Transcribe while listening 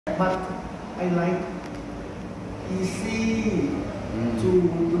but I like easy to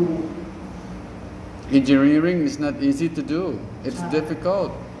do. Engineering is not easy to do. It's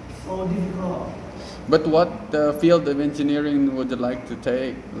difficult. So difficult. But what field of engineering would you like to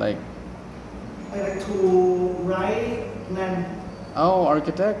take? Like, I like to write land. oh,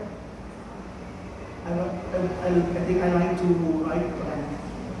 architect. I think I like to write plan.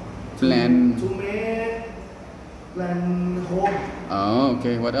 Plan. To make plan home. Oh,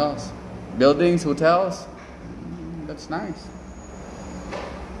 okay. What else? Buildings, hotels. That's nice.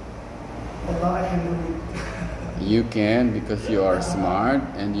 I thought I can do it. You can because you are smart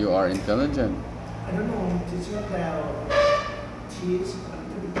and you are intelligent. I don't know. Teacher Pal teach a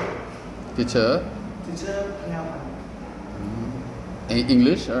little bit. Teacher? Teacher Pal.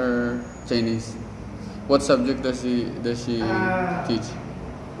 English or Chinese? What subject does she teach?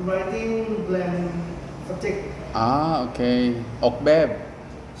 Writing plan subject. Ah, okay. ออกแบบ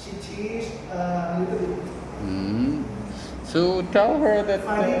She teach a little bit. So tell her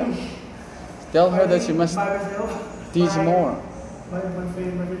that she must by myself, teach more. My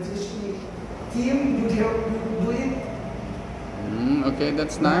friend teach me. Team, you do it. Okay,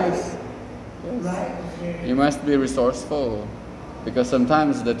 that's nice. Yes. Right? Okay. You must be resourceful because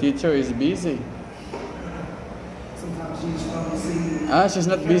sometimes the teacher is busy. Sometimes she's not busy. Ah, she's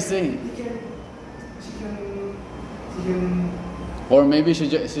not busy. She can Or maybe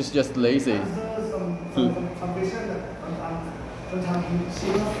she's just lazy. answer some question that sometimes she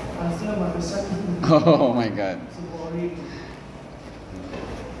not answer my question. Oh my God. So boring.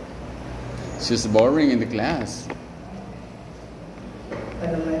 She's boring in the class. I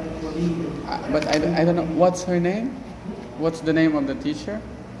don't like boring. But I don't know. What's her name? What's the name of the teacher?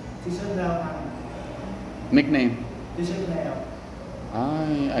 Teacher Lao. Nickname? Teacher Lao.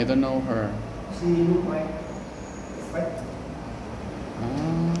 I don't know her. She look like fat.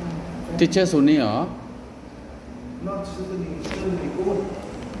 Teacher สุนีเหรอ Not totally good.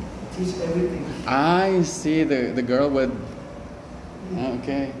 Teach everything. I see the girl with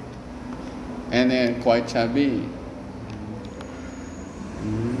okay, and then quite chubby.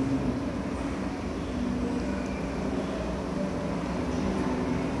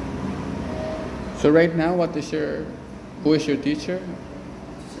 So right now, who is your teacher?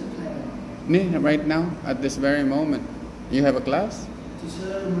 Right now, at this very moment, you have a class?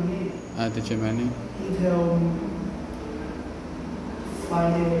 Teacher Mani. Teacher Manny. He tell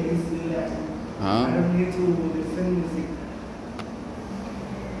Friday is relaxed. I don't need to listen music.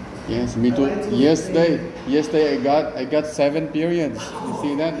 Yes, me too. Yesterday I got 7 periods. You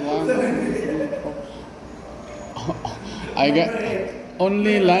see that one? I got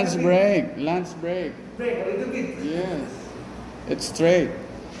only lunch break. Break a little bit. Yes, it's straight.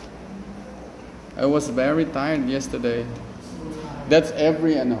 I was very tired yesterday. That's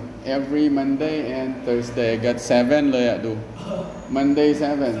every Monday and Thursday I got 7 เลยอะดู Monday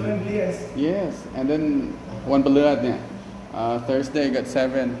 7. 7 years. Yes, and then วันพฤหัสเนี่ยThursday got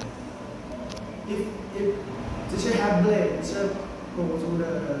 7. If teacher have break, teacher go to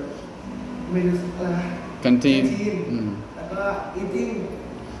the menu Canteen. Eating.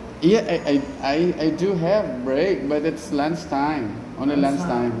 Yeah, I do have break, but it's lunchtime. Only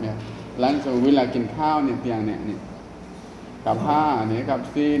lunchtime. Yeah. Lunch เวลากินข้าวเนี่ยอย่างเนี่ยนี่กับผ้าเนี่ยกับ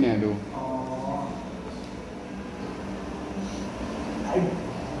ซี่เนี่ยดู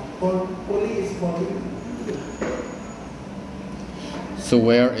Poly is boring. So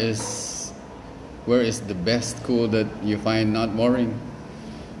where is the best school that you find not boring?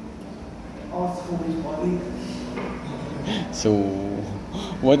 All school is boring. So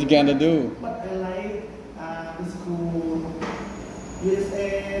what you gonna do? But I like the school USA.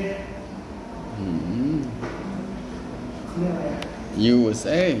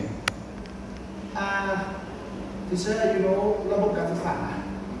 USA. Teacher, you know ระบบการศึกษา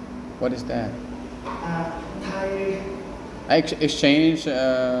What is that? Thai Exchange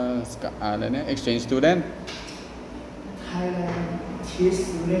exchange student. Thailand teach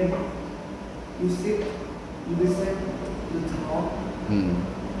student. You sit, you listen, you talk.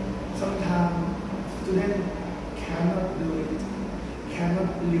 Sometimes student cannot do it, cannot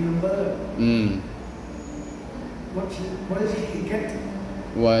remember. What does he get?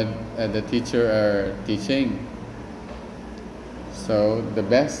 What the teacher are teaching. So the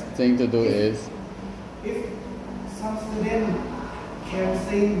best thing to do is if some student can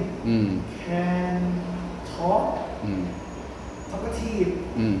sing, can talk, talkative,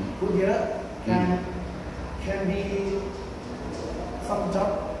 good เยอะ can be some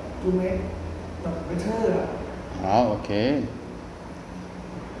job to make better. Oh, okay.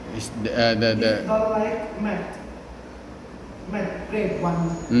 It's If don't like math grade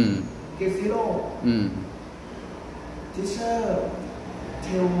 1 grade 0 teacher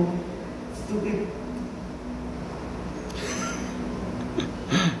tell stupid.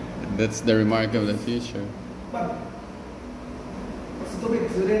 That's the remark of the future. But stupid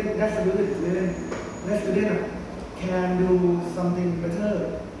student, that student can do something better.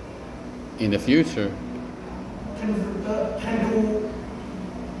 In the future. Can do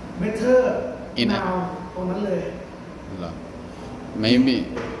better In now ตรงนั้นเลย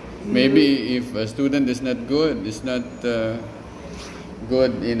Maybe if a student is not good,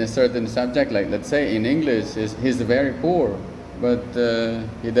 good in a certain subject, like let's say in English, he's very poor, but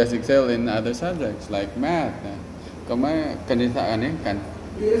he does excel in other subjects like math. ก็ไม่คณิตศาสตร์อันนี้กัน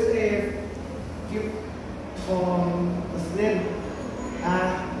USA give for a student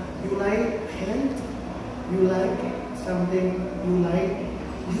you like paint, you like something, you like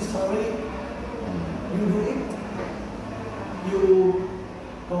history, you do it, you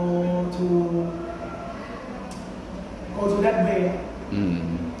go to that way.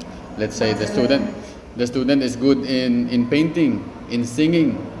 Let's say the student is good in painting, in singing,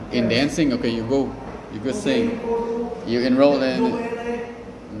 in dancing. Okay, you go sing. You enroll in.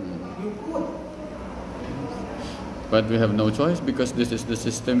 But we have no choice because this is the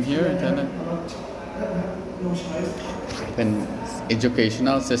system here. No choice. เป็น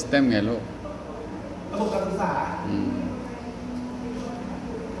educational system ไงลูก ระบบการศึกษา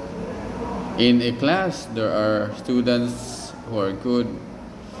In a class, there are students who are good,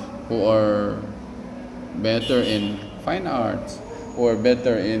 who are better in fine arts, or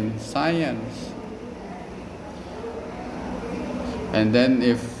better in science. And then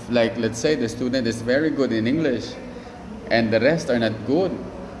if, like, let's say the student is very good in English, and the rest are not good,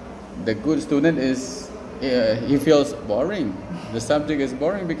 the good student is, he feels boring. The subject is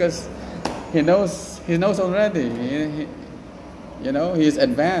boring because he knows already. He is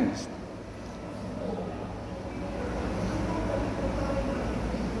advanced.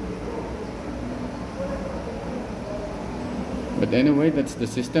 But anyway, that's the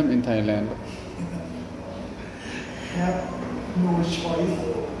system in Thailand. Have no choice.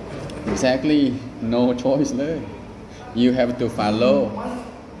 Exactly, no choice เลย You have to follow.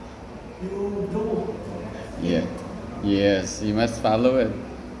 You do. Yeah. Yes, you must follow it.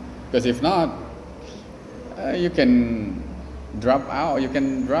 Because if not, you can drop out. You can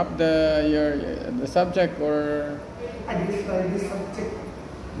drop the subject or. I dislike this subject.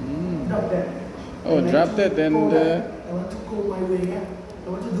 Drop that. Oh, drop it and. I want to go my way. I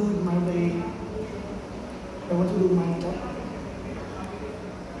want to do it my way. I want to do my job.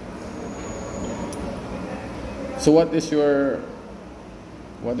 So what is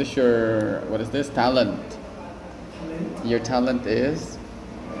this talent? Your talent is?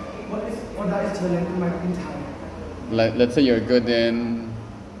 What is talent in Thai? Like, let's say you're good in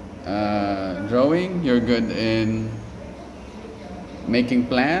drawing. You're good in making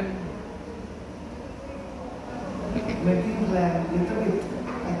plan. Making plan little bit.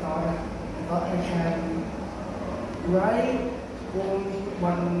 I thought I can write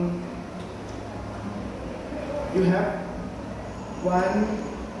one. You have 1,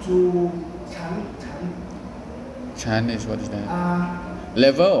 2 ชั้น Chan is what is that?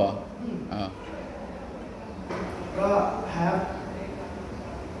 Level?ก็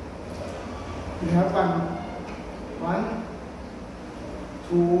you have 1,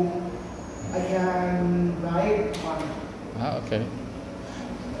 2. I can write 1. Okay.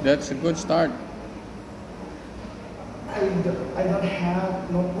 That's a good start. I don't have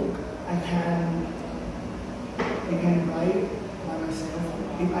notebook. I can write by myself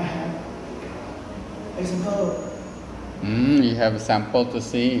if I have example. You have a sample to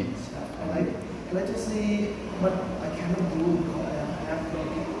see. I like to see, but I cannot do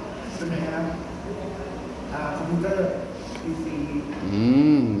because I don't have computer PC.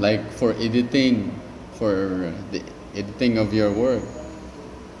 Like for editing, for the editing of your work.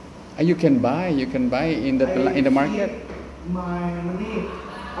 You can buy in the market. My money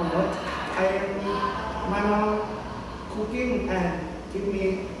a lot. My mom cooking and give me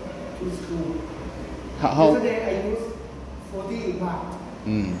to school. How? Yesterday I used 40 baht.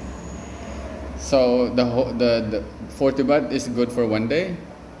 So the 40 baht is good for one day.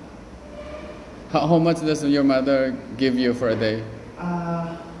 How much does your mother give you for a day?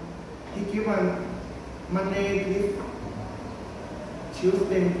 He give on Monday give,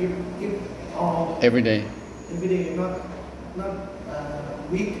 Tuesday give all. Every day. Every day, not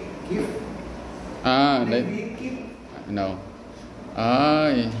week give. Like, Week give. no.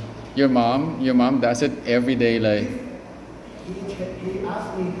 Your mom does it every day, like. She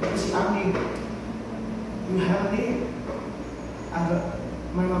asked me, you have it?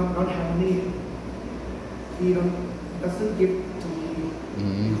 My mom don't have money. He doesn't give to me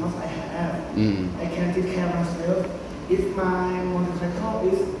because I have. I can take care of myself. If my motorcycle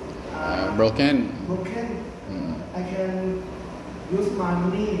is broken, I can use my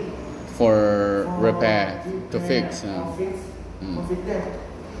money for repair to fix. For fix that.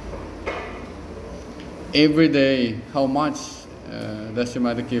 Every day, how much does your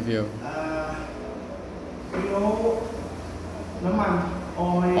mother give you? You know,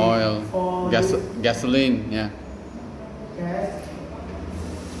 Oil, gasoline, yeah. Gas,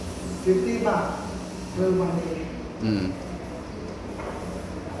 50 baht per 1 day.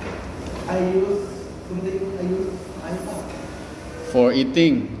 I use 5 baht. For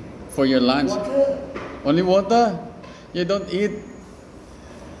eating, for your lunch. Water. Only water? You don't eat?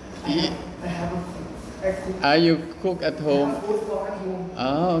 I have a cook. You cook at I home? have food for at home.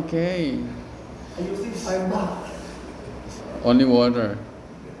 Ah, okay. I use 5 baht. Only water.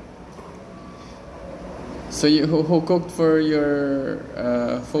 So who cooked for your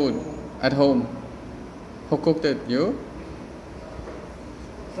food at home? Who cooked it? You?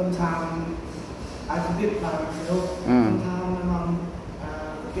 Sometimes I cook it by myself. Sometimes my mom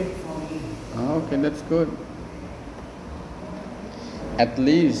get for me. Oh, okay, that's good. At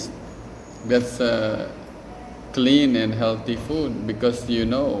least that's clean and healthy food because you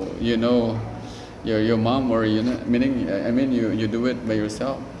know your mom or you do it by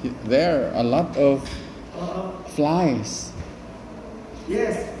yourself. There are a lot of flies.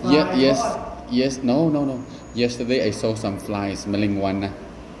 Yes. Yes. No. Yesterday I saw some flies.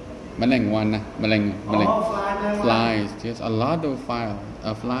 Flies. Yes, a lot of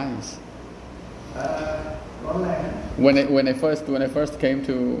flies. When I first came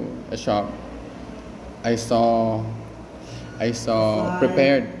to a shop, I saw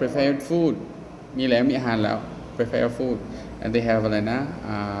prepared food. มีแล้วมีอาหารแล้ว prepared food and they have อะไรนะ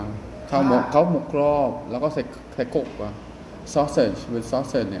ข้าวหมกกรอบแล้วก็ใส่กบsausage with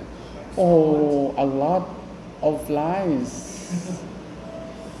sausage เนี่ย a lot of flies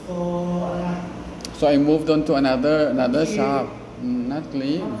so I moved on to another shop. Not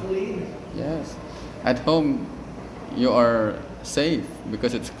clean. Yes, at home you are safe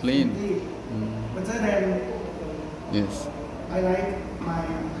because it's clean. Yes, I like my.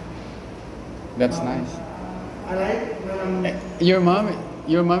 That's nice. I like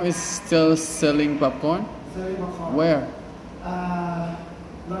Your mom is still selling popcorn? selling popcorn. Where?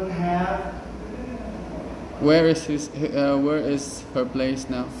 Don't have Where is her place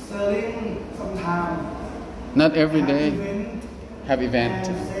now? selling sometimes. Not every day. Have Event event.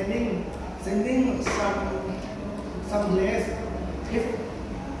 and sending some place. If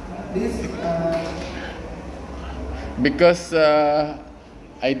this Because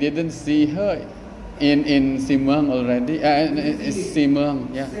I didn't see her in Simeng already. Simeng,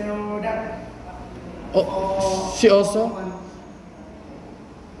 yeah. sell that Oh, she also.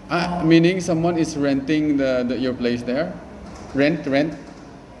 Meaning someone is renting your place there. Rent.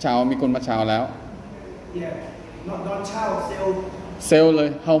 เช่ามีคนมาเช่าแล้ว yeah not child sell Sell เลย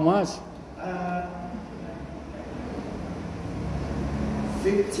How much?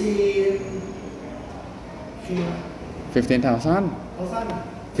 15,000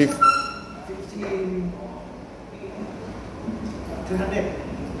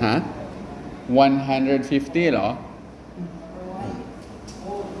 200 ฮะ 150 เหรอ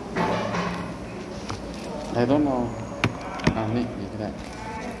I don't know นี่ก็ได้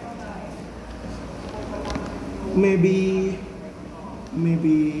maybe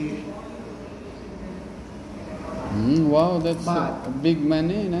Wow, that's But- a big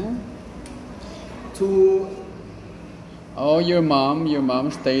money, no? to Oh, your mom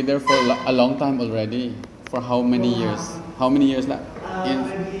stayed there for a long time already. For how many years? How many years lah?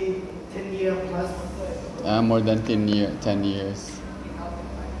 maybe 10 years plus. More than 10 years.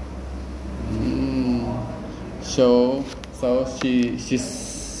 So she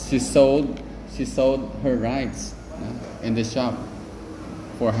sold her rights in the shop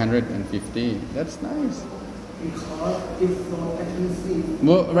for 150. That's nice. Because it's so expensive.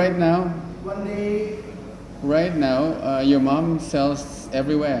 Well, right now, One day, your mom sells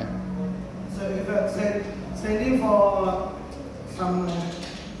everywhere. so if I sending for some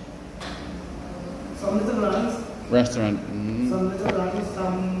little runs, Restaurant. some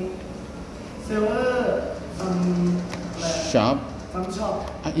seller, Shop. some shop.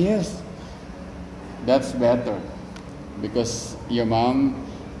 Yes. That's better because your mom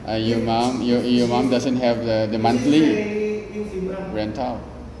doesn't have the monthly rental.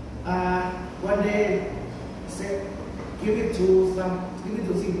 One day, give it to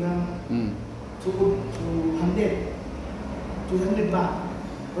Simran, to 100 200 baht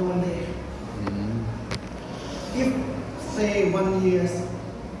for 1 day. If stay 1 year,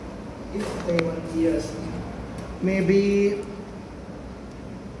 maybe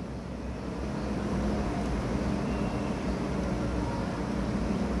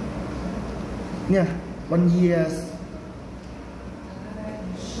yeah, 1 year.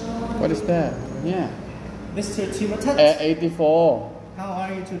 What is that? Yeah. Mr. Teerathat, 84. how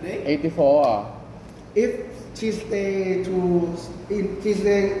are you today? 84. If she stay in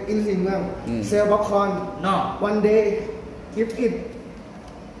Singapore, sell popcorn. No. 1 day, give it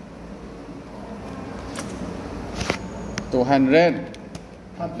 200.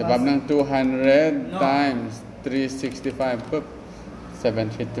 เดี๋ยวแป๊บนึง200 No. times 365ปุ๊บ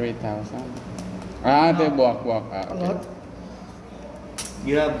73,000ได้บวกโอเค รถ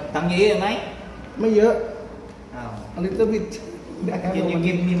Vừa tăng như vậy mấy? ไม่เยอะ Oh. a little bit. I have Can no you money.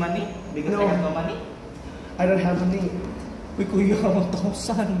 give me money? Because No. I have no money. I don't have money. We have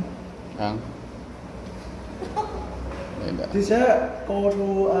 1,000. ครั้ง Teacher, go to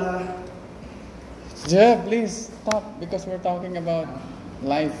Jeff, please stop because we're talking about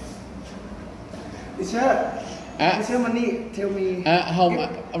life. teacher. Teacher, money. Tell me.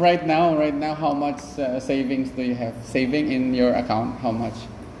 Right now, how much savings do you have? Saving in your account, how much?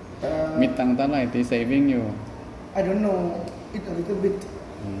 มีตังค์เท่าไหร่ที่ saving อยู่ I don't know. It a little bit.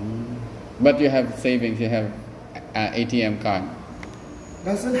 But you have savings, you have ATM card.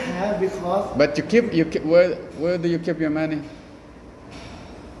 Doesn't have because But you keep where do you keep your money?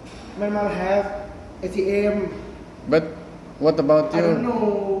 my mom have ATM. But what about I you? don't know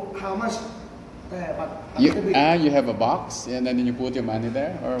how much, but a little bit. You have a box and then you put your money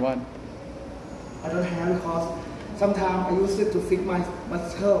there or what? I don't have because sometimes I use it to fix my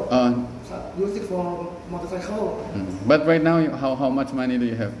bicycle. So use it for motorcycle. But right now, how much money do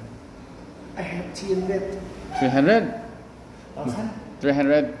you have? I have 300. 300? 300 baht?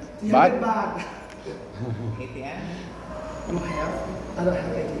 300 baht. ATM. I don't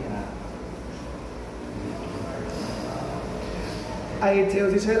have ATM. I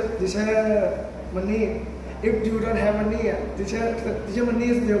tell teacher money. If you don't have money, teacher money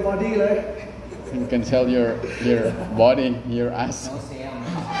is your body, right? You can tell your body, your ass. No sale.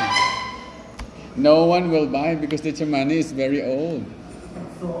 No one will buy because teacher money is very old.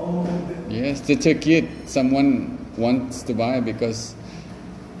 So old. Yes, teacher kid, someone wants to buy because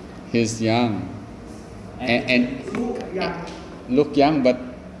he's young and look young, but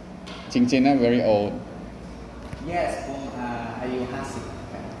จริงๆ very old. Yes, are you Hasik?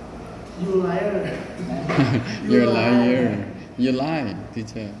 You liar. You're a liar. You lie,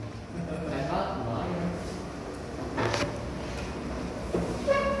 teacher. I'm not lying.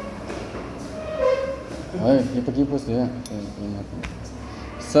 Hey, pergi pos dia.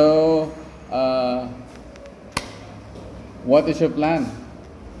 So, what is your plan?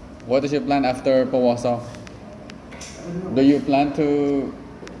 What is your plan after Pawaso? Do you plan to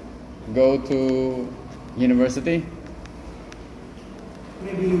go to university?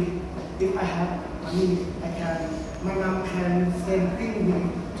 Maybe if I have money, my mom can send me to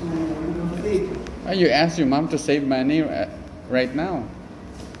university. You ask your mom to save money right now.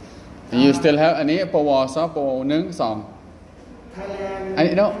 You still have อันนี้ปวสป1 2 Thailand. อัน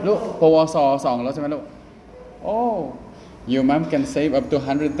นี้ลูกปวส2แล้วใช่ไหมลูก Oh, your mom can save up to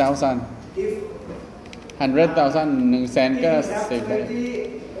 100,000. If 100,000 100,000ก็ save ได้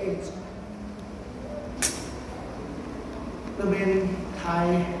the main Thai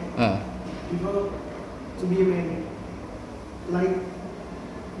people to be a man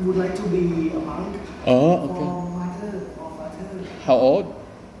would like to be a monk. Oh, okay. For father. How old?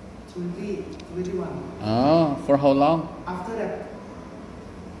 21. Oh, for how long? After that,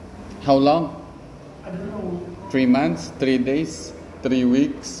 How long? I don't know. 3 months, 3 days, 3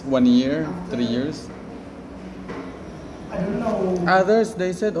 weeks, 1 year, 3 years. I don't know. Others,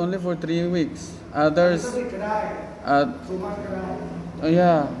 they said only for 3 weeks. Others, So muchก็ได้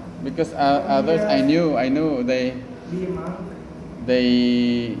yeah, because others I knew they be a monk. they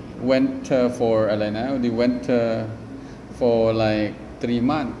went for อะไรนะ they went for like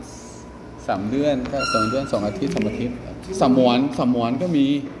 3 months 3 เดือนก็2 เดือน 2 อาทิตย์ 3 อาทิตย์สามวันก็มี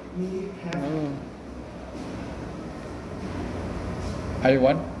I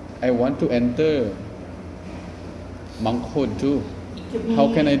want to enter monkhood too. How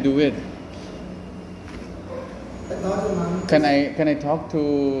can I do it? Can I talk to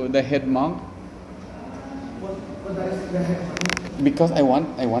the head monk? What is the head monk? Because I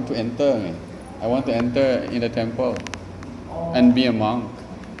want to enter. I want to enter in the temple and be a monk.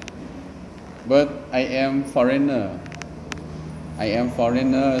 But I am foreigner.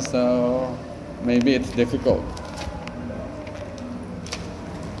 So maybe it's difficult.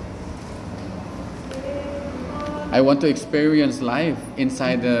 I want to experience life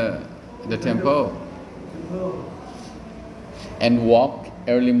inside the temple and walk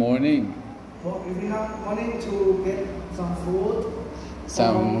early morning. Well, if you're not wanting to get some food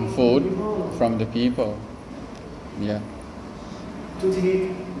From the people. Yeah. to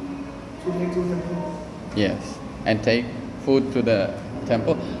take to the temple. Yes. And take food to the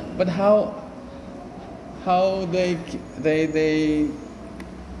temple. But how they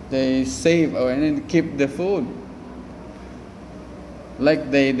save or and keep the food? Like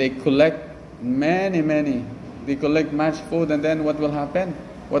they collect many. They collect much food, and then what will happen?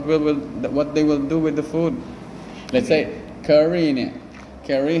 What they will do with the food? Let's say curry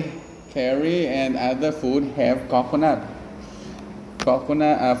and other food have coconut.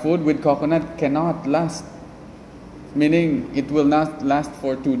 Food with coconut cannot last. Meaning it will not last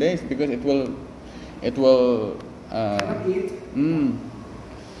for 2 days because it will Cannot eat.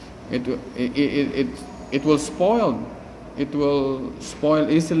 it will spoil. It will spoil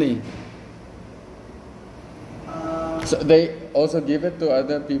easily. So they also give it to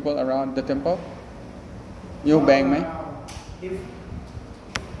other people around the temple. You bang me? If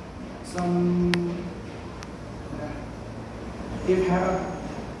some if have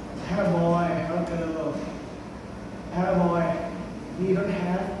a boy, have a girl, have a boy, he don't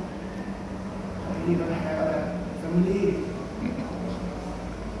have a family.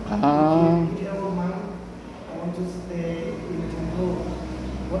 He tell mom, I want to stay in the temple.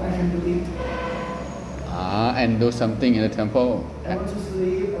 What I can do it. And do something in the temple I want to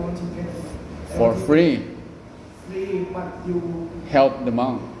sleep. I want to get for free. Free, but you Help the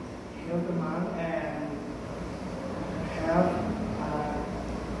monk. help the mom and help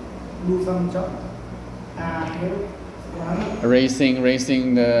do some job. Help one.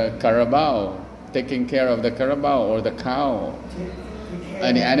 Raising the carabao, taking care of the carabao or the cow, Take care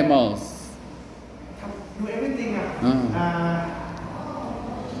and the of animals. do everything.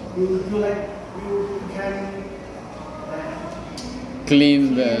 You can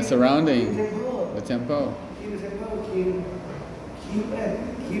Clean the surrounding, temple. the temple. Keep the temple.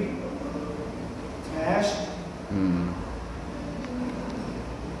 Keep trash.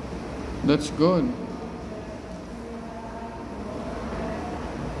 That's good.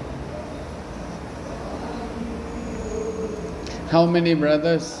 How many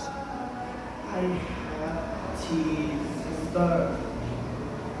brothers? I have 3 sisters,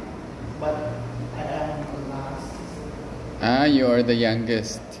 but I am the last. You are the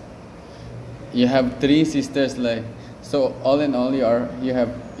youngest. You have 3 sisters, like so. All in all, you are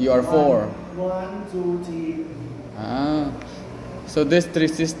 4. 1, 2, 3. So these 3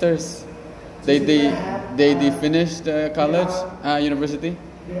 sisters, they finished college, university.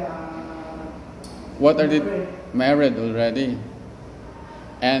 They are What are they? married. Married already,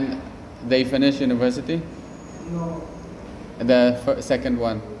 and they finished university. No, The second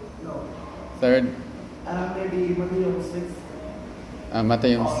one, no. third, Maybe Matthew 6.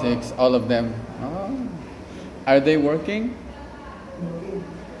 Matthew 6. All of them. Oh. Are they working? Working.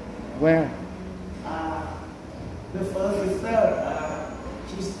 Where? The first sister,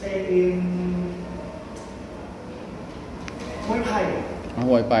 she stayed in Muay Thai.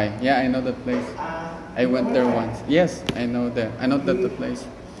 Hoi Pai. Yeah, I know that place. I went there Muay Thai. once. Yes, I know that. I know that the place.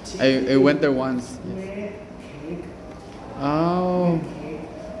 I went there once. Yes. Made cake. Oh, Made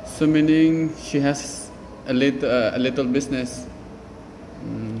cake. so meaning she has a little business.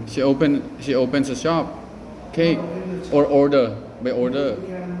 She opens a shop, cake, or order by order. You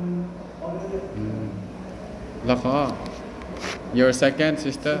can order it. Laka. Your second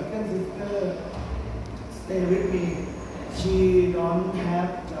sister. Second sister stay with me. She don't have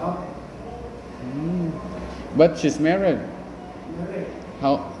job. But she's married. Married.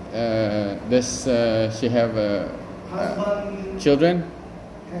 How does she have Husband children?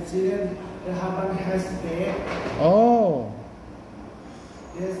 has children. The husband has dead. Oh,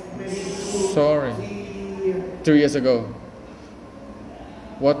 Yes, maybe 2, Sorry. 3. 3 years ago.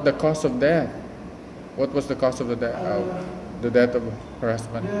 What the cause of death? What was the cause of the death? The death of her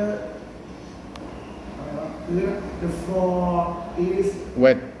husband. The floor is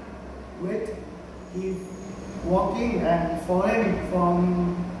Wet. wet. He walking and falling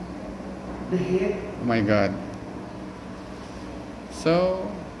from the head. Oh my God. So,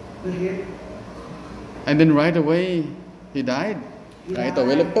 The head. and then right away he died. He Right died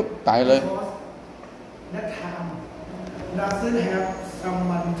away làปุ๊บตายเลย because that time doesn't have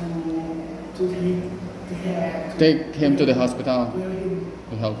someone to take care. Take him to the hospital Well, him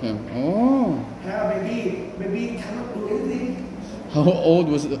to help him. Oh, have a baby. Baby cannot do anything. how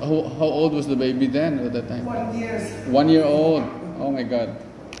old was the baby then at that time? 1 year. 1 year old. Oh my God.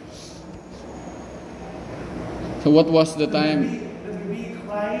 So what was the time? The baby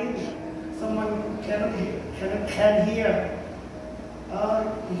crying. Someone can hear.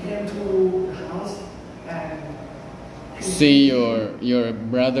 He came to the house and See your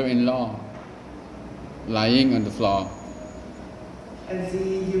brother-in-law lying on the floor. and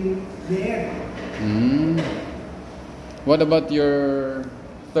see him dead. What about your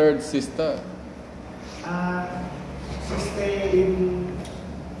third sister? She stay in,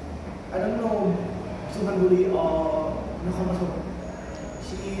 I don't know, Suhanburi or Nakhon.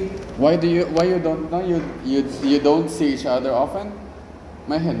 She Why you don't know you don't see each other often? ไ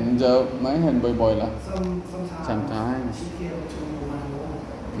ม่เห็นบ่อยๆละ Sometimes. she came to my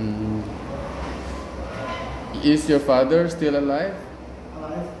home Is your father still alive?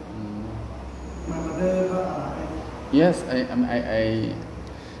 alive. My mother got alive. Yes,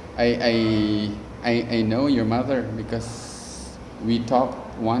 I know your mother because we talked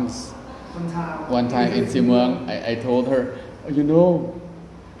once. One time in Simuang, I told her, oh, you know,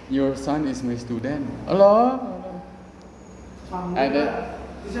 your son is my student. Hello. And then,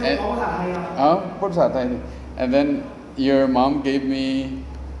พูดภาษาไทย and then your mom gave me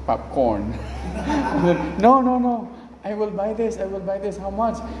popcorn. No, I will buy this. How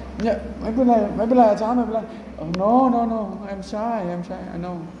much? Yeah, ไม่เป็นไรอาจารย์ไม่เป็นไร Oh, no, I'm shy. I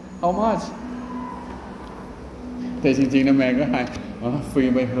know. How much? แต่จริงๆนะแม่ก็ให้ฟรี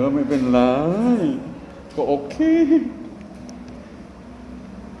ไปเถอะไม่เป็นไรก็โอเค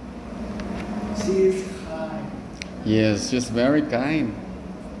She's kind. Yes, just very kind.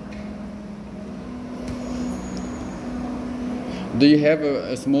 Do you have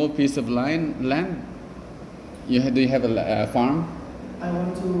a small piece of land? Do you have a farm? I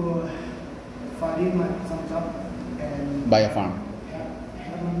want to find some job and Buy a farm.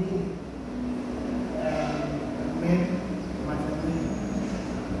 have money and make my family.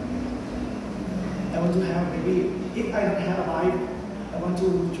 I want to have baby. If I don't have a wife, I want to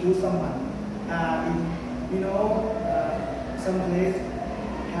choose someone. Some place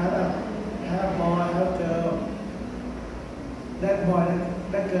have a boy, have a girl. That boy,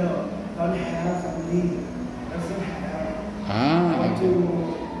 that girl don't have family. Doesn't have. I want to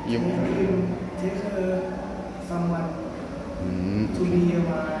take her someone to be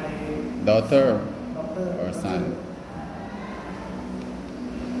my Daughter daughter or son.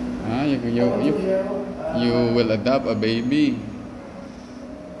 You will adopt a baby.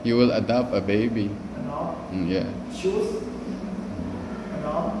 You will adopt a baby. Yeah. Choose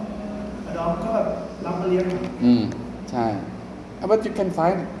adopt ก็แบบรับมาเลี้ยง ใช่ But you can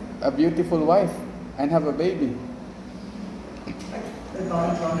find a beautiful wife and have a baby. I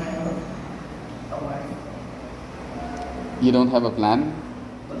don't have a wife. You don't have a plan?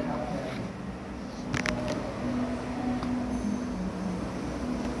 Don't have that.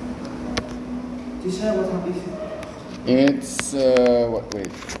 Teacher, what time is it? It's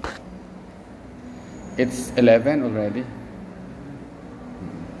wait. It's 11 already.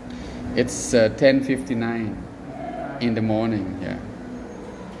 It's 10:59 in the morning. Yeah.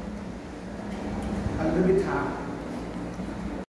 A little bit time.